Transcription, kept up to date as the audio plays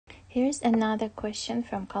Here's another question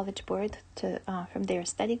from College Board from their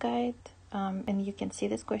study guide, and you can see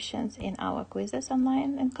these questions in our quizzes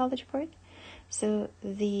online in College Board. So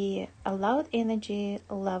the allowed energy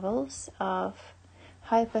levels of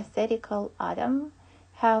hypothetical atom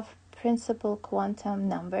have principal quantum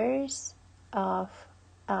numbers of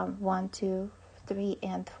 1, 2, 3,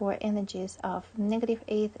 and 4 energies of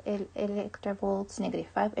 -8 electrovolts,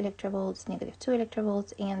 -5 electrovolts, -2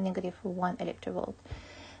 electrovolts, and -1 electrovolt.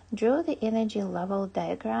 Draw the energy level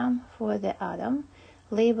diagram for the atom.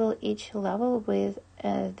 Label each level with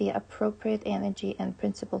the appropriate energy and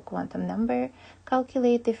principal quantum number.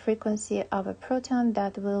 Calculate the frequency of a proton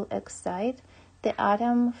that will excite the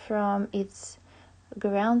atom from its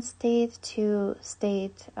ground state to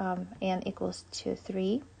state n equals to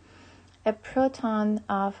 3. A proton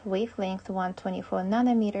of wavelength 124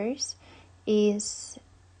 nanometers is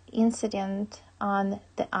incident on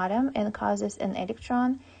the atom and causes an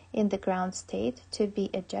electron in the ground state to be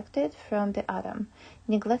ejected from the atom.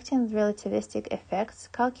 Neglecting relativistic effects,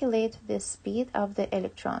 calculate the speed of the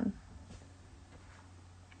electron.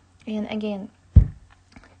 And again,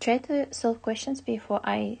 try to solve questions before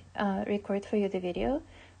I record for you the video.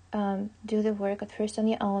 Do the work at first on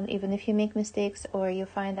your own. Even if you make mistakes or you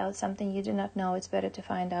find out something you do not know, it's better to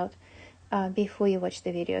find out before you watch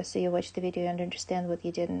the video, so you watch the video and understand what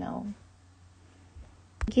you didn't know.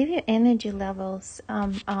 Give you energy levels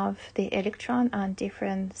of the electron on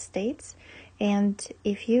different states, and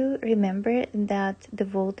if you remember that the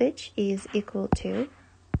voltage is equal to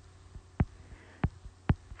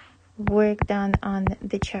work done on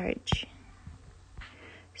the charge.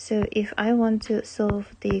 So if I want to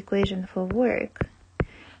solve the equation for work,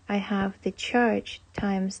 I have the charge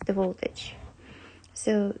times the voltage.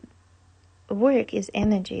 So work is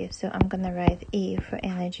energy, so I'm gonna write E for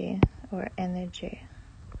energy, or energy.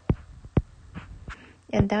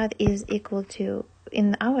 And that is equal to,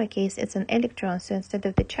 in our case, it's an electron, so instead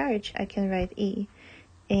of the charge, I can write E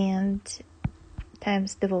and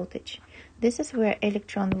times the voltage. This is where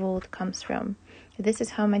electron volt comes from. This is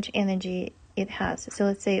how much energy it has. So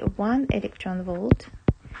let's say 1 electron volt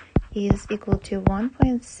is equal to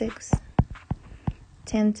 1.6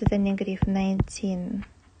 10 to the -19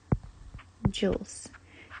 joules.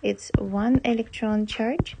 It's 1 electron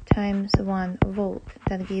charge times 1 volt.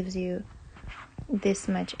 That gives you this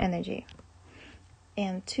much energy.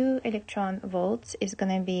 And 2 electron volts is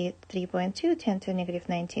going to be 3.2 10 to the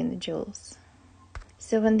 -19 joules.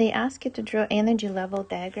 So when they ask you to draw energy level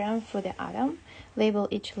diagram for the atom, label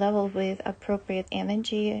each level with appropriate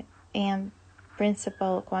energy and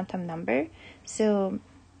principal quantum number. So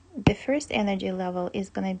the first energy level is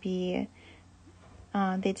going to be,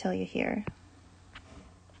 they tell you here.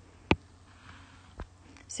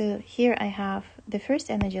 So here I have the first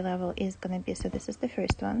energy level is going to be, so this is the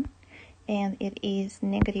first one, and it is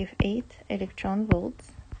 -8 electron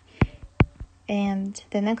volts. And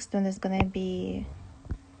the next one is going to be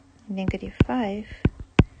 -5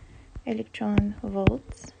 electron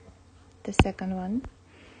volts, the second one.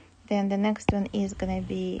 Then the next one is going to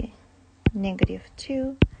be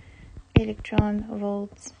 -2 electron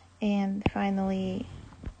volts, and finally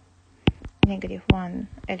 -1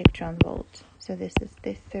 electron volt. So this is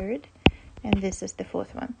the third, and this is the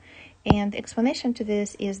fourth one. And the explanation to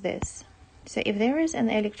this is this. So if there is an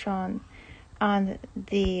electron on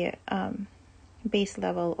the base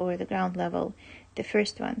level or the ground level, the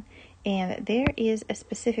first one, and there is a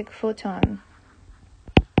specific photon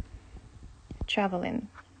traveling.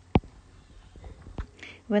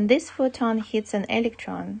 When this photon hits an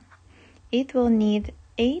electron, it will need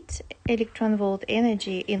 8 electron volt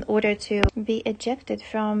energy in order to be ejected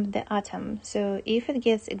from the atom. So if it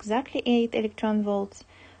gets exactly 8 electron volts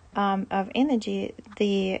of energy,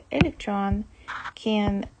 the electron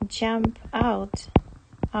can jump out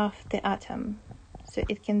of the atom, so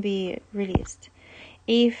it can be released.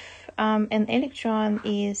 If an electron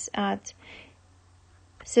is at,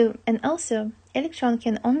 so, and also electron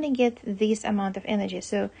can only get this amount of energy,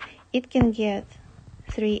 so it can get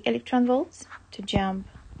 3 electron volts to jump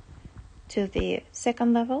to the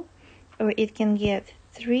second level, or it can get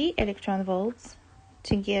 3 electron volts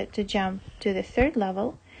to jump to the third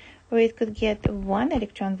level, or it could get 1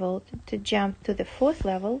 electron volt to jump to the fourth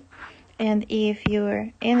level. And if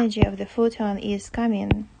your energy of the photon is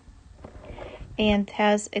coming and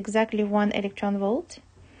has exactly 1 electron volt,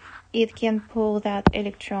 it can pull that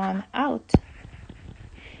electron out.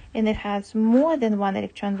 And it has more than 1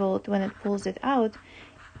 electron volt. When it pulls it out,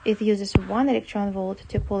 it uses 1 electron volt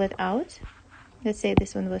to pull it out. Let's say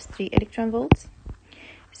this one was 3 electron volts.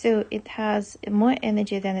 So it has more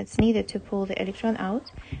energy than it's needed to pull the electron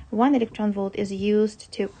out. 1 electron volt is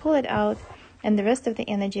used to pull it out, and the rest of the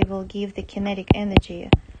energy will give the kinetic energy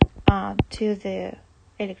to the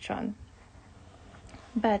electron.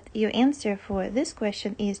 But your answer for this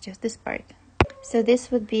question is just this part. So this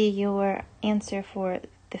would be your answer for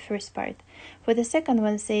the first part. For the second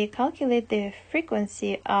one, say calculate the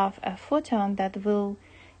frequency of a photon that will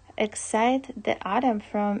excite the atom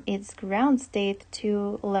from its ground state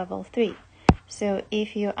to level 3. So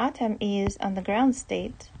if your atom is on the ground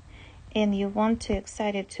state and you want to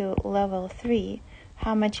excite it to level 3,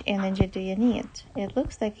 how much energy do you need? It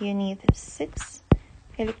looks like you need 6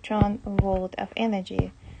 electron volt of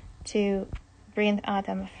energy to bring the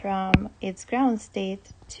atom from its ground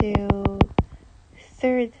state to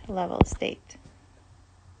third level state.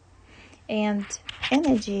 And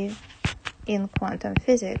energy in quantum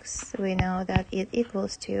physics, we know that it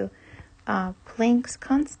equals to Planck's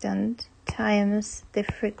constant times the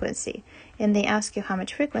frequency. And they ask you how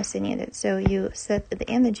much frequency needed. So you said the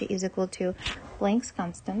energy is equal to Planck's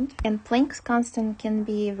constant. And Planck's constant can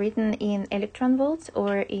be written in electron volts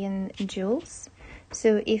or in joules.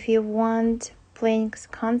 So if you want Planck's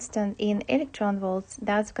constant in electron volts,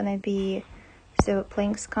 that's going to be, so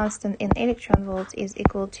Planck's constant in electron volts is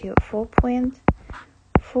equal to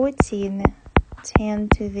 4.14 10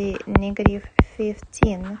 to the negative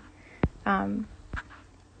 15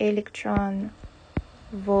 electron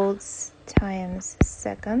volts times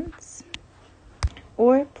seconds.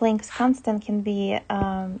 Or Planck's constant can be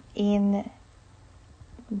in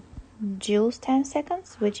joules times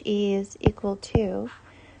seconds, which is equal to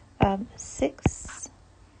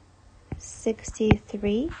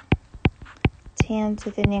 663 10 to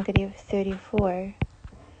the negative 34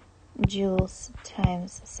 joules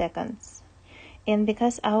times seconds. And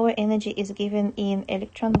because our energy is given in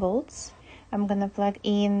electron volts, I'm going to plug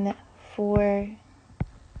in 14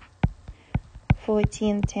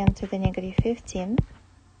 10 to the negative 15.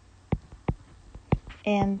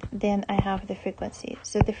 And then I have the frequency.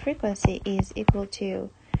 So the frequency is equal to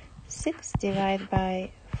 6 divided by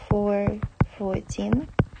 414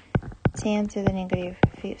 10 to the negative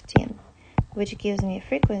 15, which gives me a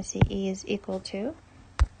frequency is equal to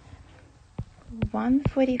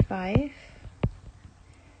 145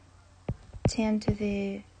 10 to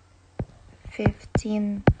the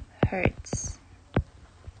 15 hertz.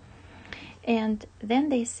 And then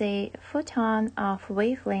they say photon of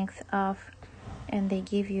wavelength of, and they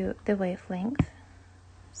give you the wavelength.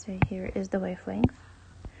 So here is the wavelength,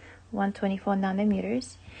 124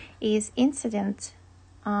 nanometers, is incident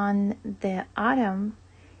on the atom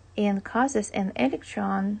and causes an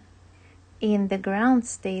electron in the ground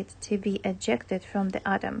state to be ejected from the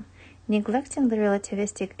atom. Neglecting the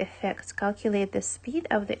relativistic effects, calculate the speed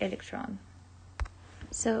of the electron.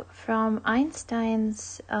 So from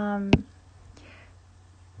Einstein's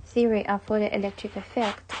theory of photoelectric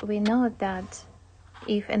effect, we know that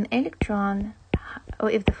if an electron, or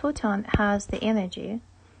if the photon has the energy,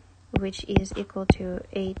 which is equal to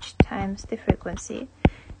h times the frequency,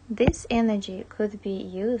 this energy could be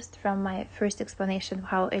used from my first explanation of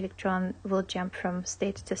how electron will jump from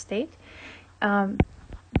state to state.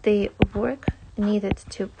 The work needed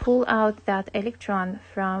to pull out that electron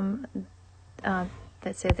from,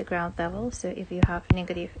 let's say, the ground level. So if you have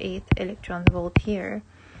negative 8 electron volt here,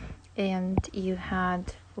 and you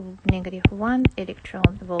had negative 1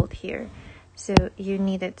 electron volt here, so you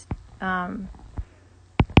needed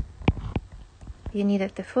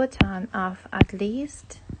the photon of at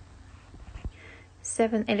least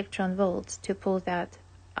 7 electron volts to pull that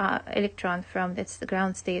electron from its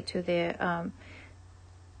ground state to the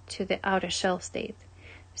outer shell state.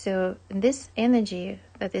 So this energy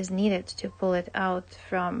that is needed to pull it out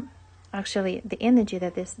from, actually the energy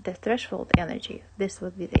that is the threshold energy, this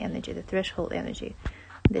would be the energy, the threshold energy,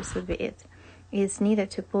 this would be it, is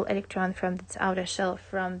needed to pull electron from its outer shell,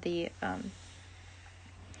 from the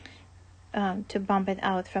to bump it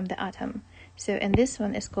out from the atom. So, and this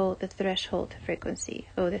one is called the threshold frequency,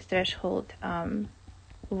 or the threshold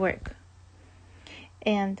work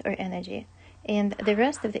or energy. And the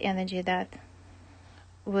rest of the energy that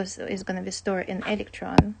is going to be stored in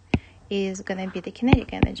electron is going to be the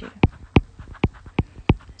kinetic energy.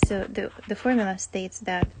 So the formula states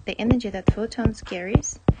that the energy that photons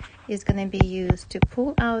carries is going to be used to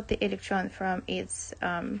pull out the electron from its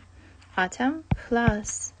atom,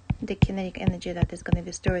 plus the kinetic energy that is going to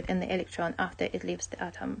be stored in the electron after it leaves the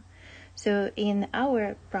atom. So in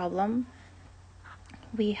our problem,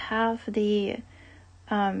 we have the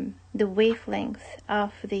wavelength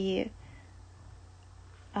of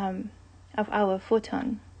our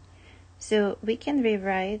photon. So we can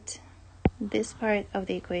rewrite this part of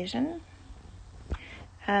the equation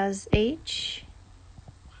as h,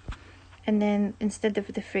 and then instead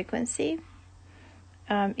of the frequency,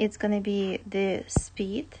 it's going to be the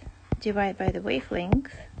speed divided by the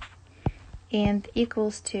wavelength, and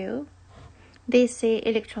equals to, they say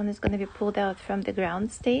electron is going to be pulled out from the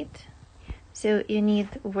ground state. So you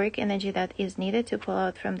need work energy that is needed to pull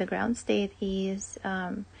out from the ground state is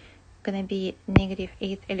going to be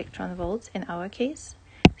 -8 electron volts in our case.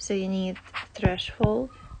 So you need threshold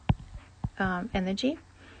energy,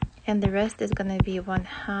 and the rest is going to be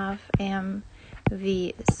 1/2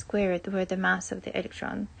 mv squared, where the mass of the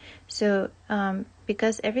electron. So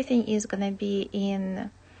because everything is going to be in,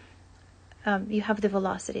 you have the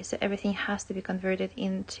velocity, so everything has to be converted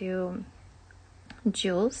into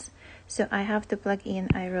joules. So I have to plug in,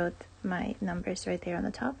 I wrote my numbers right there on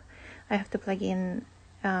the top. I have to plug in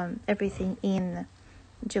everything in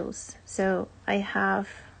joules. So I have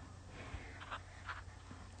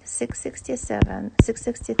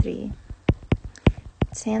 663,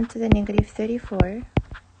 10 to the -34.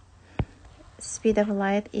 Speed of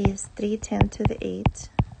light is 310 to the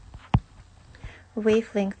 8.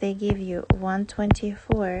 Wavelength they give you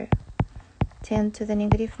 124, 10 to the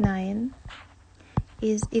 -9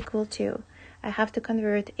 is equal to, I have to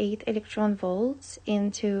convert 8 electron volts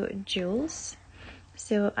into joules.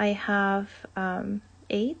 So I have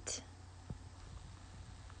 8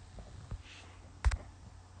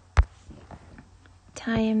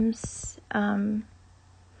 times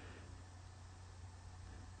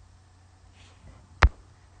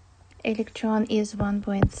electron is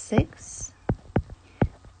 1.6,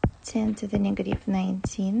 10 to the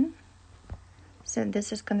 -19. So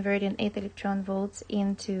this is converting 8 electron volts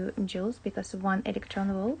into joules, because 1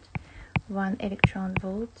 electron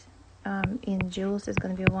volt in joules is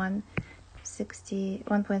going to be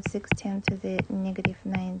 1.6, 10 to the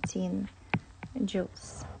 -19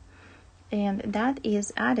 joules. And that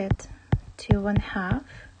is added to 1/2.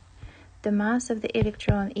 The mass of the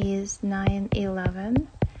electron is 911,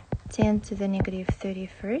 10 to the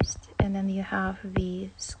 -31st, and then you have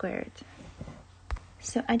v squared.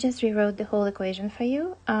 So I just rewrote the whole equation for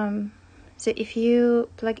you. So if you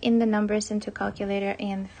plug in the numbers into calculator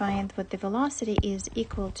and find what the velocity is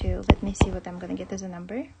equal to, let me see what I'm going to get as a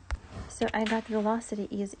number. So I got velocity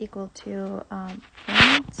is equal to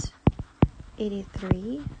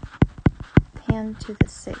 0.83, 10 to the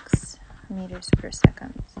 6 meters per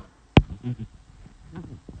second.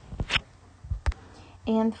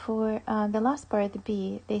 And for the last part,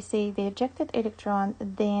 B, they say the ejected electron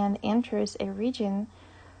then enters a region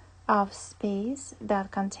of space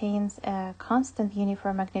that contains a constant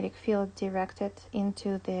uniform magnetic field directed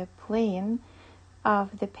into the plane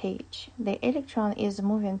of the page. The electron is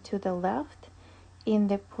moving to the left in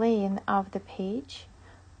the plane of the page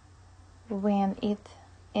when it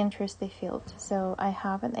enters the field. So I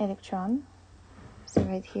have an electron. So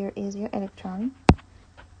right here is your electron.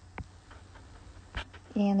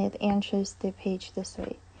 And it enters the page this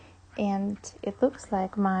way. And it looks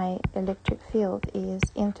like my electric field is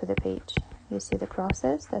into the page. You see the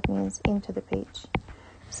crosses? That means into the page.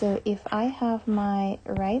 So if I have my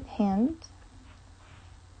right hand,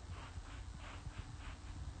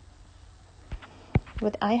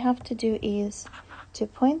 what I have to do is to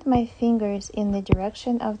point my fingers in the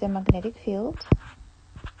direction of the magnetic field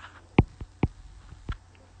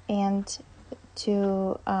and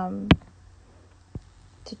to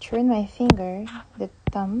turn my finger, the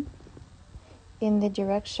thumb, in the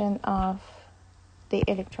direction of the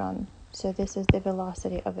electron. So this is the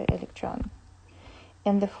velocity of the electron.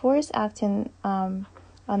 And the force acting on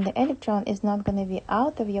the electron is not going to be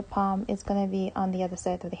out of your palm, it's going to be on the other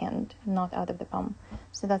side of the hand, not out of the palm.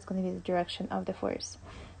 So that's going to be the direction of the force.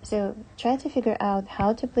 So try to figure out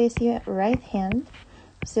how to place your right hand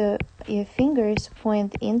so your fingers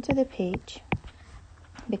point into the page,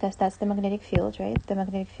 because that's the magnetic field, right? The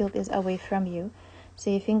magnetic field is away from you. So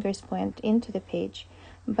your fingers point into the page,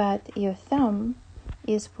 but your thumb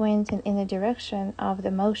is pointing in the direction of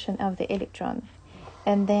the motion of the electron.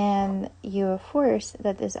 And then your force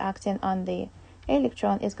that is acting on the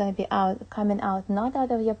electron is going to be coming out, not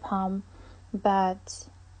out of your palm, but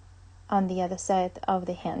on the other side of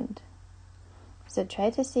the hand. So try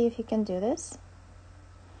to see if you can do this.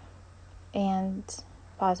 And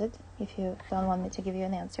pause it if you don't want me to give you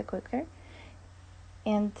an answer quicker.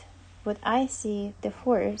 And what I see, the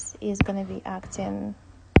force is going to be acting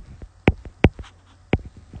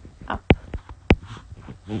up.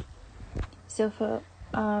 So for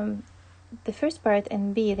the first part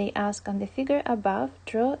in B, they ask on the figure above,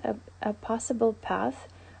 draw a possible path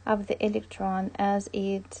of the electron as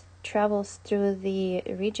it travels through the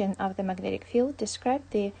region of the magnetic field, describe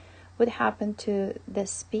what happened to the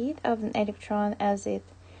speed of an electron as it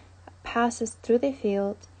passes through the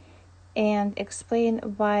field, and explain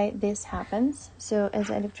why this happens. So as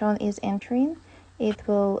the electron is entering, it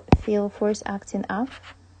will feel force acting up,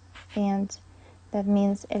 and that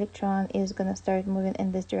means electron is going to start moving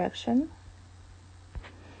in this direction.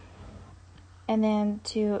 And then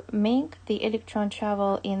to make the electron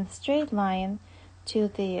travel in straight line to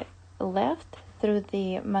the left through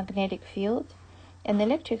the magnetic field, an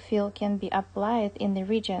electric field can be applied in the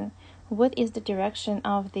region. What is the direction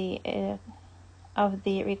of the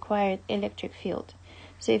required electric field?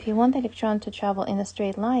 So if you want the electron to travel in a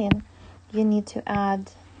straight line, you need to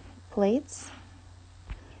add plates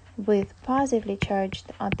with positively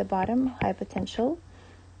charged at the bottom, high potential,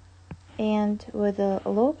 and with a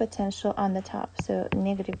low potential on the top, so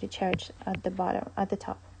negatively charged at the bottom, at the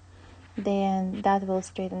top. Then that will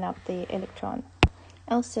straighten up the electron.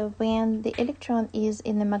 Also, when the electron is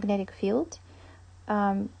in the magnetic field,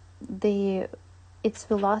 its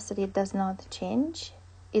velocity does not change.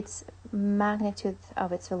 Its magnitude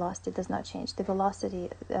of its velocity does not change. The velocity,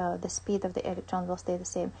 the speed of the electron will stay the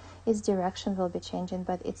same. Its direction will be changing,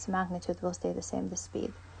 but its magnitude will stay the same, the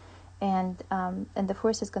speed. And the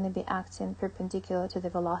force is going to be acting perpendicular to the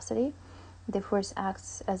velocity. The force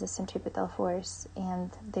acts as a centripetal force,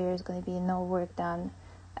 and there is going to be no work done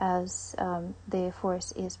as the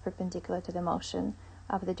force is perpendicular to the motion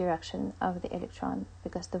of the direction of the electron,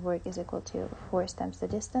 because the work is equal to force times the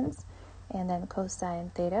distance, and then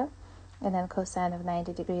cosine theta, and then cosine of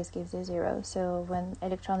 90 degrees gives you 0. So when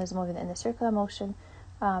electron is moving in a circular motion,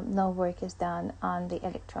 no work is done on the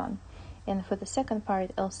electron. And for the second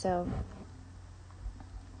part also,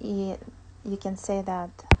 you can say that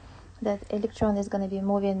electron is going to be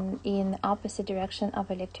moving in opposite direction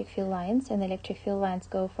of electric field lines, and electric field lines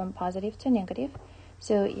go from positive to negative.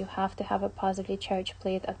 So you have to have a positively charged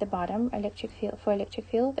plate at the bottom electric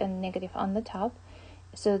field and negative on the top.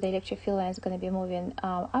 So the electric field line is going to be moving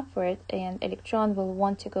upward, and electron will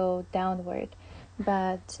want to go downward.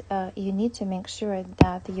 But you need to make sure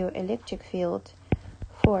that your electric field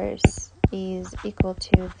force is equal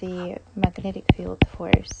to the magnetic field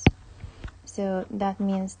force. So that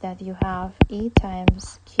means that you have E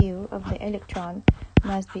times Q of the electron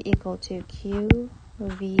must be equal to Q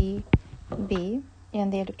V B,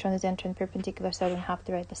 and the electron is entering perpendicular, so I don't have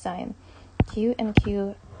to write the sign. Q and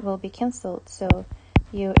Q will be cancelled, so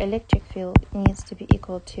your electric field needs to be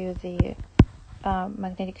equal to the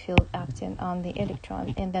magnetic field acting on the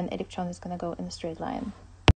electron, and then electron is going to go in a straight line.